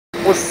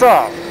What's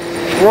up?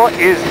 What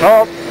is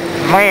up,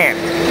 man?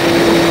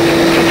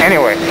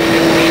 Anyway,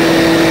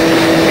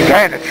 the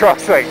guy in the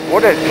truck's like,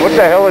 what the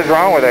hell is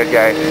wrong with that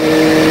guy?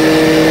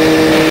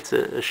 It's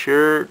a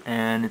shirt,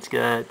 and it's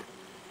got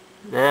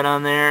that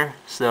on there.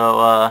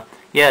 So,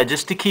 yeah,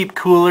 just to keep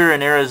cooler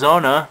in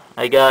Arizona,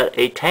 I got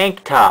a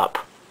tank top.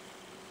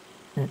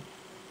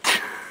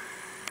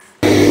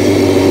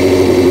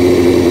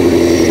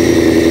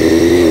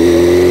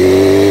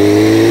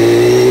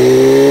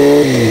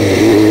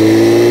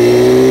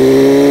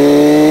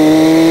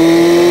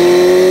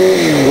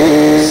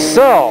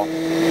 So,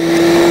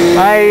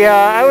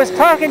 I was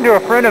talking to a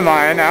friend of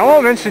mine. I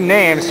won't mention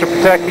names to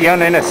protect the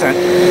uninnocent.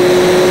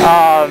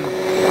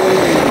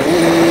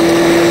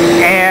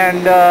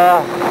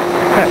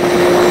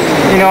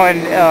 You know,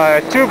 in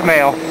tube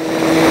mail.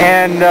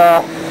 And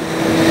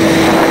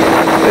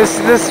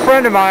this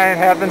friend of mine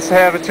happens to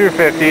have a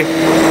 250,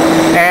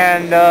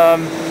 and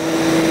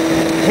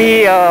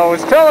he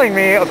was telling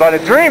me about a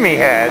dream he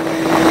had.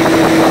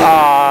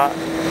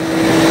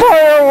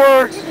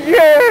 Fireworks!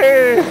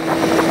 Yay!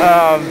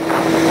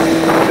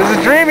 There's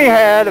a dream he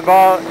had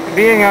about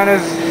being on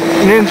his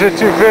Ninja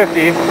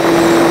 250,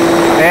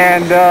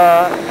 and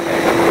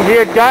he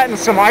had gotten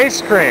some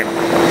ice cream,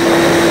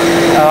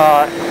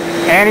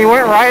 and he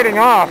went riding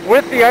off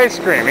with the ice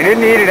cream. He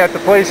didn't eat it at the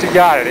place he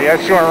got it. He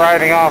actually went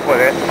riding off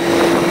with it.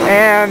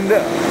 And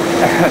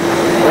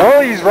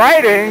while he's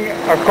riding,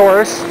 of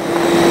course,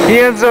 he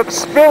ends up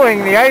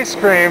spilling the ice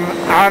cream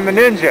on the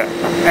Ninja,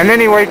 and then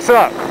he wakes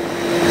up.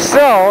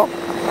 So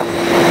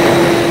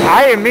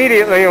I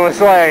immediately was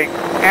like,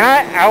 and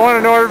I want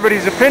to know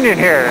everybody's opinion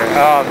here.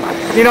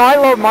 You know, I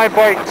love my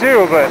bike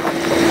too, but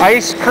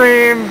ice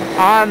cream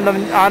on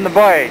the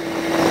bike,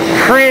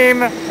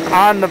 cream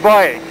on the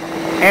bike,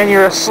 and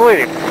you're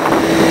asleep.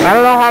 I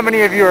don't know how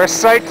many of you are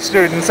psych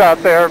students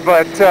out there,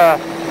 but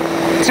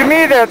to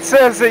me that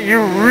says that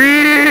you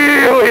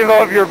really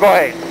love your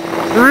bike.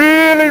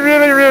 Really,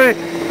 really, really,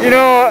 you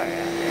know,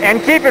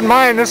 and keep in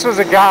mind this was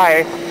a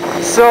guy,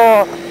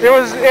 so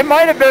it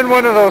might have been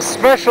one of those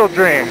special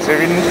dreams,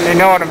 if you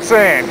know what I'm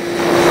saying.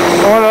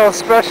 One of those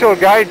special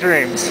guy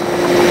dreams.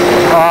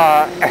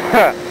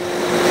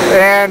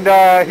 And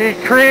he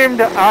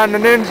creamed on the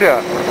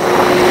Ninja.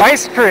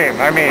 Ice cream,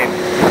 I mean.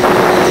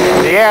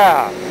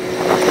 Yeah.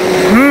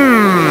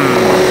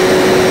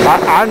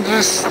 I'm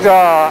just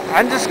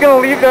gonna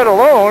leave that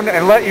alone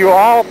and let you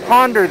all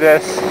ponder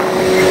this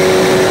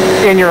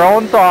in your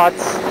own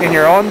thoughts, in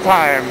your own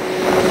time,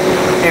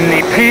 in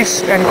the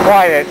peace and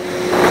quiet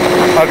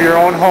of your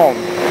own home.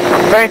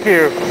 Thank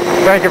you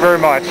very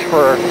much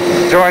for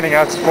joining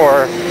us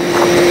for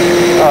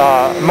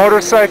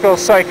Motorcycle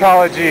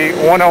Psychology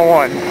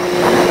 101.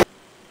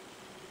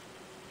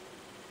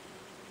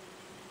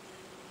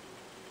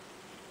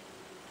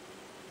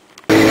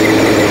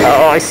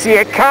 Oh, I see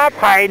a cop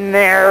hiding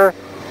there.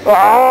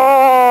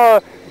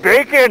 Oh,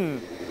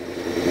 bacon!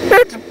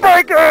 It's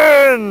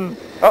bacon!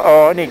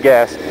 Uh-oh, I need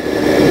gas.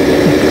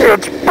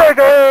 It's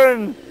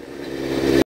bacon!